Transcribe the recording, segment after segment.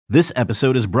This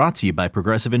episode is brought to you by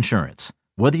Progressive Insurance.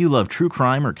 Whether you love true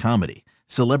crime or comedy,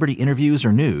 celebrity interviews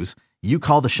or news, you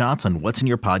call the shots on what's in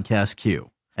your podcast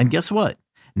queue. And guess what?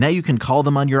 Now you can call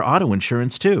them on your auto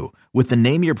insurance too with the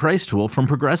Name Your Price tool from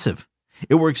Progressive.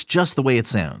 It works just the way it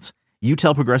sounds. You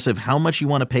tell Progressive how much you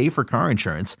want to pay for car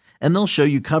insurance, and they'll show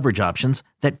you coverage options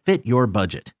that fit your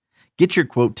budget. Get your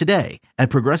quote today at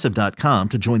Progressive.com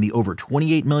to join the over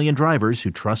 28 million drivers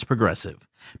who trust Progressive.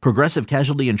 Progressive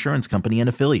Casualty Insurance Company and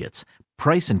Affiliates.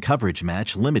 Price and coverage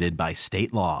match limited by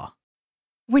state law.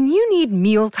 When you need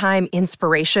mealtime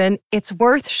inspiration, it's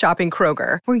worth shopping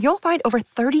Kroger, where you'll find over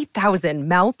 30,000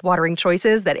 mouth-watering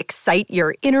choices that excite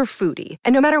your inner foodie.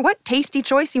 And no matter what tasty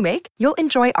choice you make, you'll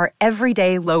enjoy our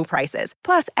everyday low prices,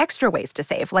 plus extra ways to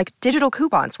save, like digital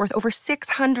coupons worth over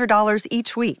 $600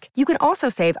 each week. You can also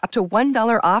save up to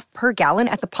 $1 off per gallon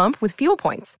at the pump with fuel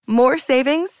points. More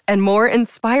savings and more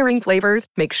inspiring flavors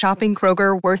make shopping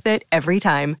Kroger worth it every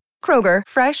time. Kroger,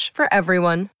 fresh for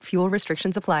everyone. Fuel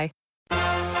restrictions apply.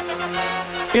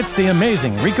 It's the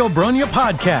Amazing Rico Brogna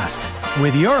podcast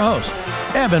with your host,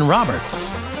 Evan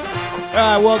Roberts.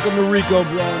 Welcome to Rico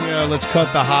Brogna. Let's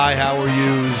cut the high. How are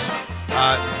yous?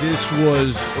 This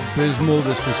was abysmal.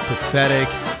 This was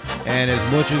pathetic. And as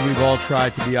much as we've all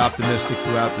tried to be optimistic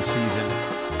throughout the season,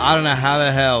 I don't know how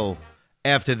the hell,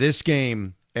 after this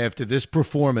game, after this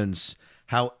performance,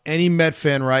 how any Met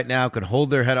fan right now could hold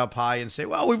their head up high and say,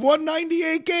 well, we've won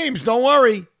 98 games. Don't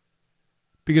worry.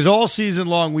 Because all season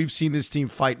long, we've seen this team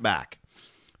fight back.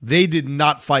 They did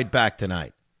not fight back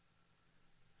tonight.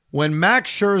 When Max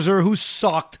Scherzer, who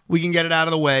sucked, we can get it out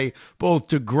of the way, both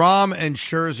DeGrom and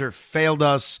Scherzer failed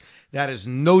us. That is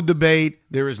no debate.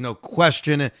 There is no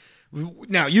question.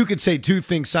 Now, you could say two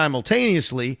things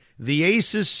simultaneously. The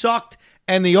aces sucked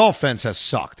and the offense has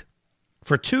sucked.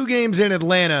 For 2 games in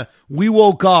Atlanta, we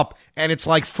woke up and it's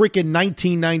like freaking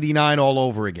 1999 all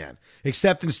over again.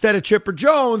 Except instead of Chipper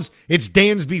Jones, it's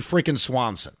Dansby freaking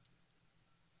Swanson.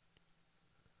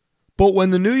 But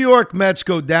when the New York Mets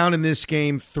go down in this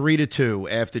game 3-2,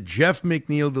 after Jeff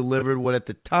McNeil delivered what at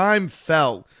the time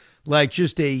felt like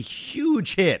just a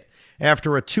huge hit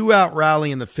after a 2-out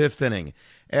rally in the 5th inning,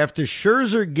 after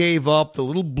Scherzer gave up the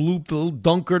little bloop, the little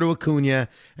dunker to Acuna,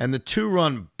 and the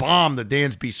 2-run bomb to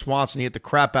Dansby Swanson, he hit the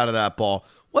crap out of that ball.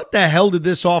 What the hell did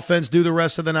this offense do the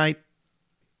rest of the night?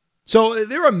 So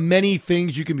there are many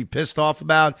things you can be pissed off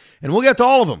about, and we'll get to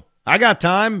all of them. I got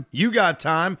time. You got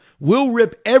time. We'll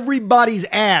rip everybody's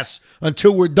ass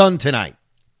until we're done tonight.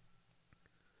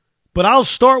 But I'll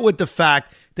start with the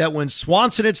fact that when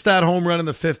Swanson hits that home run in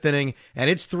the 5th inning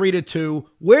and it's 3-2,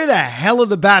 where the hell are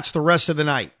the bats the rest of the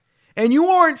night? And you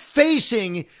aren't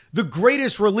facing the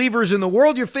greatest relievers in the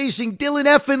world. You're facing Dylan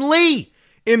effing Lee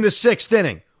in the 6th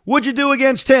inning. What'd you do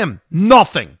against him?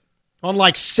 Nothing. On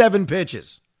like 7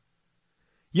 pitches.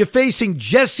 You're facing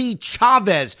Jesse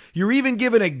Chavez. You're even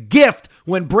given a gift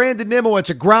when Brandon Nimmo hits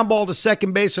a ground ball to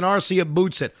second base and Arcia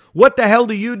boots it. What the hell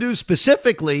do you do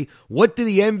specifically? What do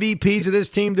the MVPs of this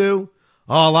team do?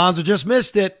 Oh, Alonso just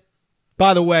missed it.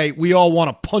 By the way, we all want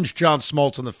to punch John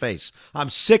Smoltz in the face. I'm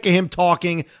sick of him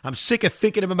talking. I'm sick of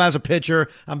thinking of him as a pitcher.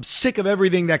 I'm sick of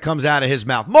everything that comes out of his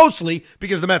mouth. Mostly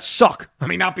because the Mets suck. I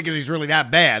mean, not because he's really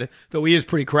that bad, though he is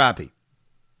pretty crappy.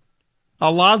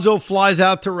 Alonso flies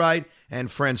out to right. And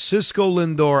Francisco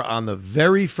Lindor on the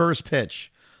very first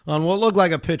pitch, on what looked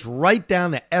like a pitch right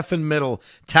down the effing middle,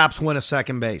 taps one at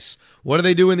second base. What do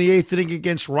they do in the 8th inning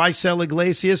against Raisel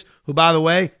Iglesias, who, by the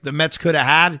way, the Mets could have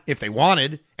had if they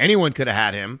wanted. Anyone could have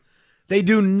had him. They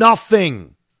do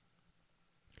nothing.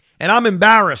 And I'm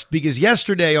embarrassed because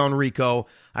yesterday on Rico,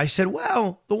 I said,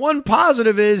 well, the one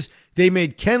positive is they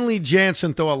made Kenley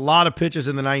Jansen throw a lot of pitches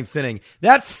in the 9th inning.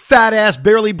 That fat ass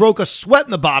barely broke a sweat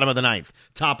in the bottom of the 9th.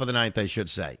 Top of the 9th, I should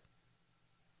say.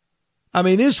 I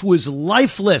mean, this was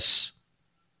lifeless.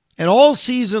 And all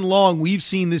season long, we've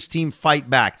seen this team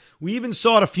fight back. We even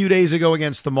saw it a few days ago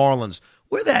against the Marlins.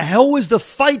 Where the hell was the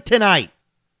fight tonight?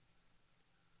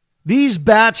 These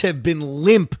bats have been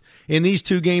limp in these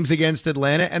 2 games against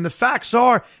Atlanta, and the facts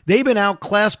are they've been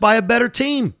outclassed by a better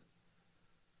team.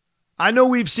 I know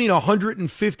we've seen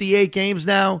 158 games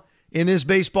now in this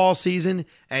baseball season,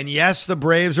 and yes, the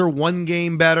Braves are 1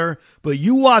 game better, but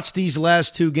you watch these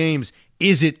last 2 games.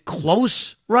 Is it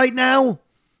close right now?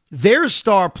 Their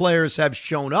star players have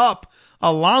shown up.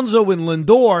 Alonso and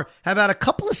Lindor have had a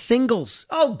couple of singles.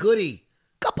 Oh, goody.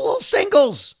 Couple of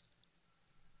singles.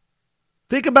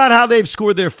 Think about how they've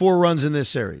scored their 4 runs in this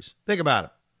series. Think about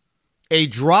it. A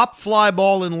drop fly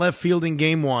ball in left field in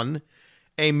game 1,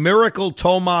 a miracle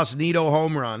Tomas Nido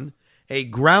home run, a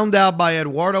ground out by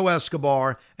Eduardo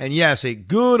Escobar, and yes, a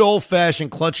good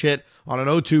old-fashioned clutch hit on an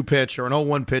 0-2 pitch or an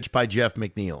 0-1 pitch by Jeff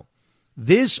McNeil.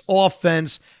 This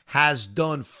offense has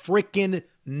done frickin'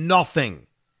 nothing.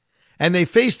 And they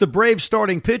faced the Braves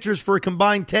starting pitchers for a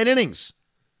combined 10 innings.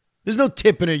 There's no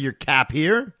tipping of your cap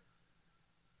here.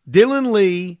 Dylan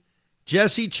Lee,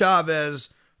 Jesse Chavez,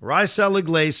 Raisel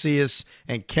Iglesias,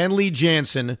 and Kenley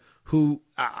Jansen, who,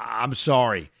 I'm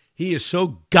sorry, he is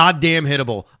so goddamn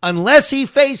hittable. Unless he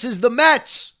faces the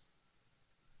Mets.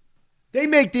 They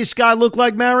make this guy look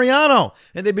like Mariano.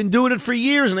 And they've been doing it for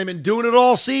years, and they've been doing it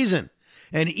all season.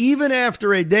 And even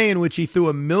after a day in which he threw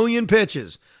 1 million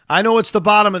pitches, I know it's the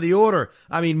bottom of the order.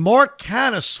 I mean, Mark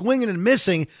Canha swinging and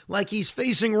missing like he's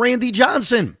facing Randy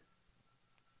Johnson.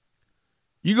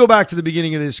 You go back to the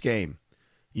beginning of this game.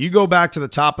 You go back to the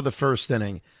top of the first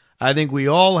inning. I think we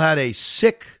all had a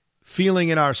sick feeling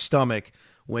in our stomach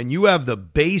when you have the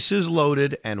bases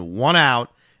loaded and 1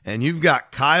 out, and you've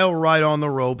got Kyle Wright on the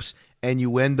ropes, and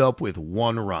you end up with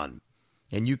 1 run.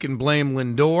 And you can blame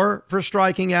Lindor for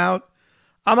striking out.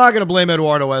 I'm not going to blame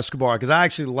Eduardo Escobar because I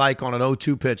actually like on an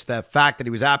 0-2 pitch that fact that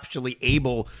he was actually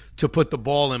able to put the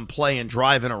ball in play and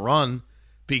drive in a run,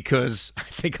 because I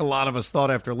think a lot of us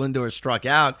thought after Lindor struck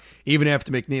out, even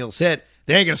after McNeil's hit,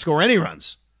 they ain't going to score any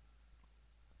runs.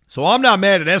 So I'm not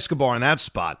mad at Escobar in that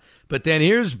spot. But then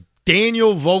here's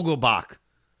Daniel Vogelbach,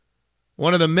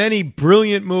 one of the many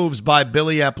brilliant moves by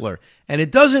Billy Epler. And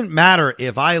it doesn't matter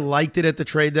if I liked it at the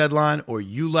trade deadline or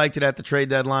you liked it at the trade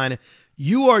deadline.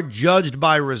 You are judged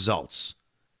by results.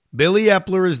 Billy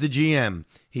Epler is the GM.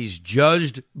 He's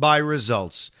judged by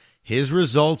results. His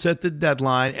results at the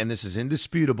deadline, and this is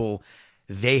indisputable,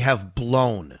 they have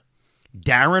blown.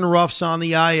 Darren Ruff's on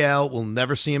the IL. We'll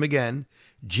never see him again.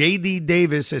 J.D.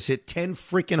 Davis has hit 10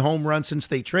 freaking home runs since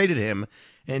they traded him.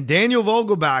 And Daniel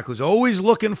Vogelbach, who's always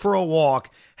looking for a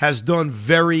walk, has done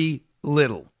very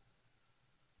little.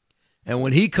 And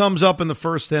when he comes up in the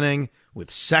first inning with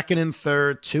second and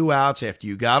third, 2 outs after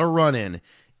you got a run in,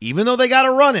 even though they got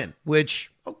a run in,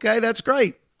 which, okay, that's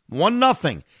great.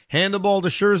 1-0. Hand the ball to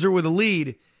Scherzer with a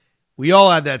lead. We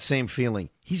all had that same feeling.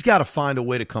 He's got to find a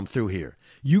way to come through here.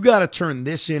 You got to turn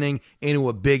this inning into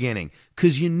a big inning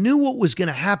because you knew what was going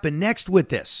to happen next with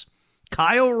this.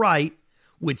 Kyle Wright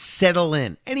would settle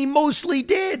in, and he mostly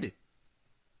did.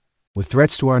 With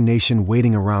threats to our nation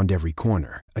waiting around every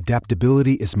corner,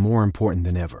 adaptability is more important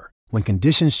than ever. When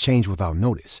conditions change without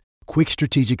notice, quick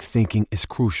strategic thinking is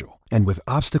crucial. And with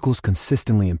obstacles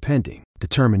consistently impending,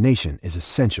 determination is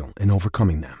essential in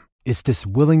overcoming them. It's this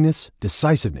willingness,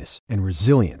 decisiveness, and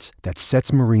resilience that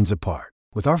sets Marines apart.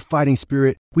 With our fighting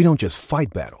spirit, we don't just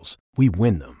fight battles, we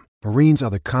win them. Marines are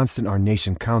the constant our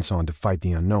nation counts on to fight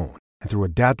the unknown. And through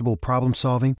adaptable problem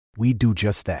solving, we do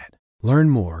just that. Learn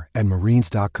more at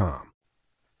Marines.com.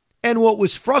 And what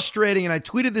was frustrating, and I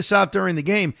tweeted this out during the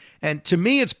game, and to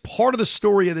me it's part of the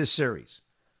story of this series.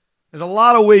 There's a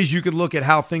lot of ways you could look at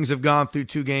how things have gone through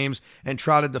 2 games and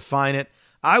try to define it.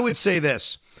 I would say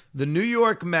this. The New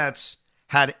York Mets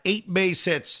had 8 base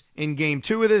hits in Game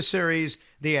 2 of this series.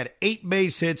 They had 8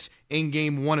 base hits in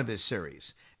Game 1 of this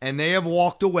series. And they have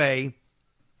walked away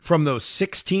from those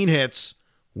 16 hits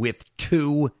with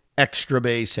 2 extra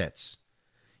base hits.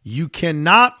 You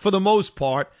cannot, for the most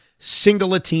part,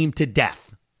 single a team to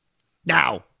death.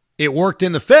 Now, it worked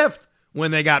in the 5th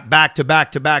when they got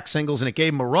back-to-back-to-back singles and it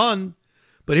gave them a run.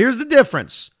 But here's the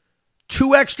difference.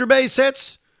 2 extra base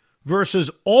hits versus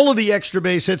all of the extra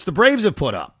base hits the Braves have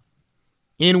put up,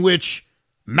 in which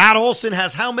Matt Olson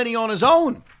has how many on his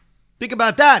own? Think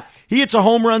about that. He hits a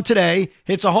home run today,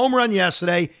 hits a home run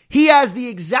yesterday. He has the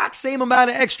exact same amount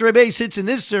of extra base hits in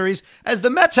this series as the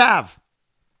Mets have.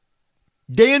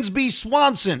 Dansby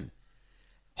Swanson,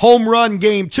 home run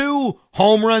Game 2,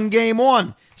 home run Game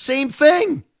 1. Same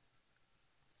thing.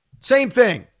 Same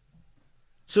thing.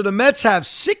 So the Mets have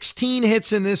 16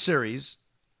 hits in this series.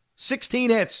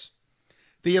 16 hits.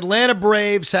 The Atlanta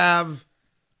Braves have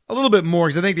a little bit more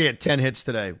because I think they had 10 hits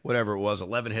today, whatever it was,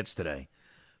 11 hits today.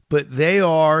 But they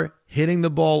are hitting the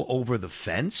ball over the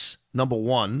fence, number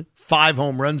 1. 5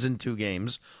 home runs in 2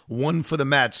 games, 1 for the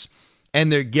Mets,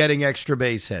 and they're getting extra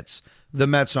base hits. The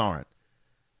Mets aren't.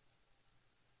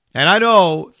 And I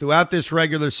know throughout this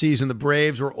regular season, the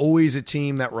Braves were always a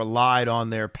team that relied on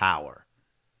their power.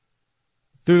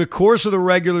 Through the course of the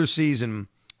regular season,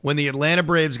 when the Atlanta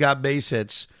Braves got base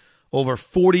hits, over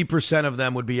 40% of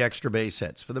them would be extra base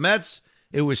hits. For the Mets,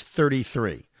 it was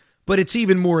 33. But it's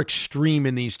even more extreme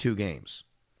in these 2 games.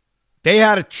 They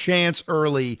had a chance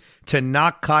early to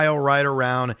knock Kyle Wright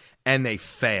around, and they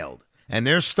failed. And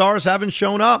their stars haven't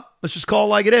shown up. Let's just call it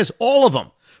like it is. All of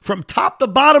them. From top to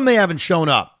bottom, they haven't shown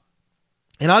up.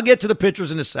 And I'll get to the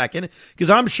pitchers in a second, because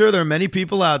I'm sure there are many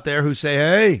people out there who say,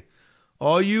 hey,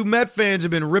 All you Met fans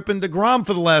have been ripping DeGrom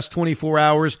for the last 24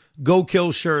 hours. Go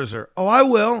kill Scherzer. Oh, I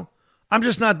will. I'm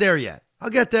just not there yet.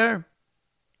 I'll get there.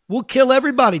 We'll kill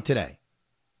everybody today.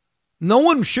 No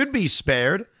one should be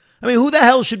spared. I mean, who the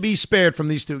hell should be spared from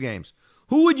these two games?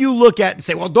 Who would you look at and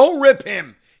say, well, don't rip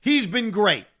him. He's been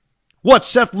great. What,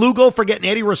 Seth Lugo for getting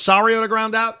Eddie Rosario to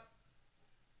ground out?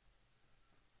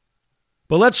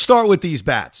 But let's start with these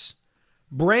bats.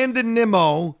 Brandon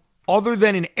Nimmo, other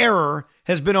than an error,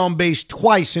 has been on base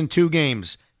twice in 2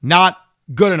 games. Not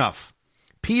good enough.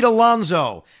 Pete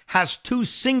Alonso has 2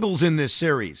 singles in this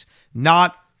series.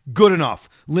 Not good enough.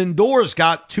 Lindor's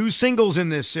got 2 singles in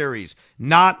this series.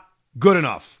 Not good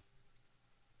enough.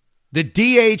 The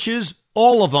DHs,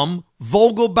 all of them,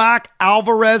 Vogelbach,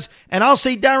 Alvarez, and I'll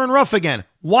say Darren Ruff again.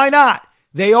 Why not?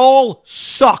 They all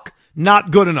suck.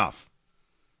 Not good enough.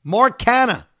 Mark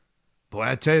Canha. Boy,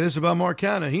 I tell you this about Mark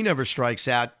Canha. He never strikes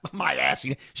out. My ass.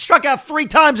 He struck out 3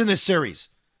 times in this series.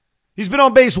 He's been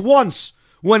on base once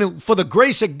when, for the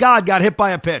grace of God, got hit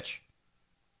by a pitch.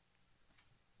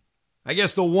 I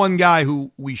guess the one guy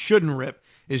who we shouldn't rip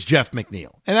is Jeff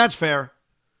McNeil. And that's fair.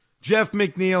 Jeff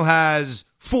McNeil has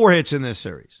 4 hits in this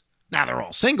series. Now, they're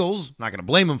all singles. Not going to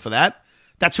blame him for that.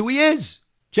 That's who he is.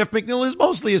 Jeff McNeil is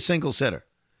mostly a single hitter.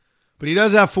 But he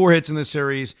does have 4 hits in this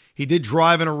series. He did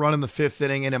drive in a run in the 5th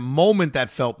inning in a moment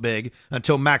that felt big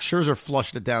until Max Scherzer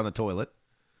flushed it down the toilet.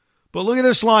 But look at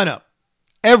this lineup.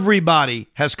 Everybody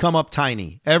has come up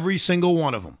tiny. Every single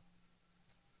one of them.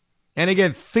 And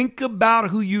again, think about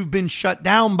who you've been shut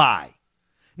down by.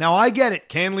 Now, I get it.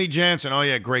 Kenley Jansen. Oh,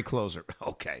 yeah, great closer.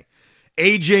 Okay.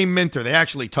 A.J. Minter. They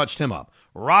actually touched him up.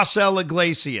 Raisel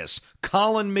Iglesias.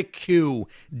 Colin McHugh.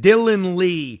 Dylan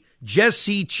Lee.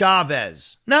 Jesse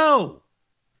Chavez. No.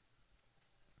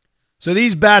 So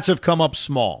these bats have come up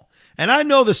small. And I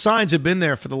know the signs have been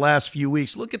there for the last few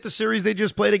weeks. Look at the series they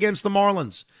just played against the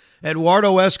Marlins.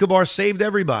 Eduardo Escobar saved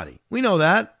everybody. We know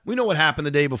that. We know what happened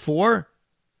the day before.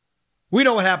 We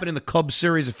know what happened in the Cubs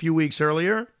series a few weeks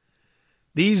earlier.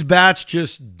 These bats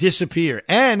just disappear.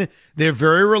 And they're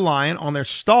very reliant on their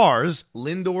stars,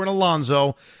 Lindor and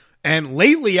Alonso, and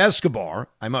lately Escobar,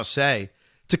 I must say,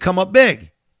 to come up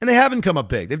big. And they haven't come up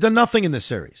big. They've done nothing in this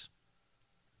series.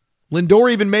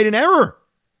 Lindor even made an error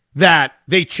that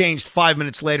they changed 5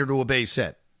 minutes later to a base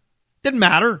hit. Didn't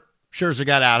matter. Scherzer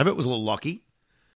got out of it. Was a little lucky.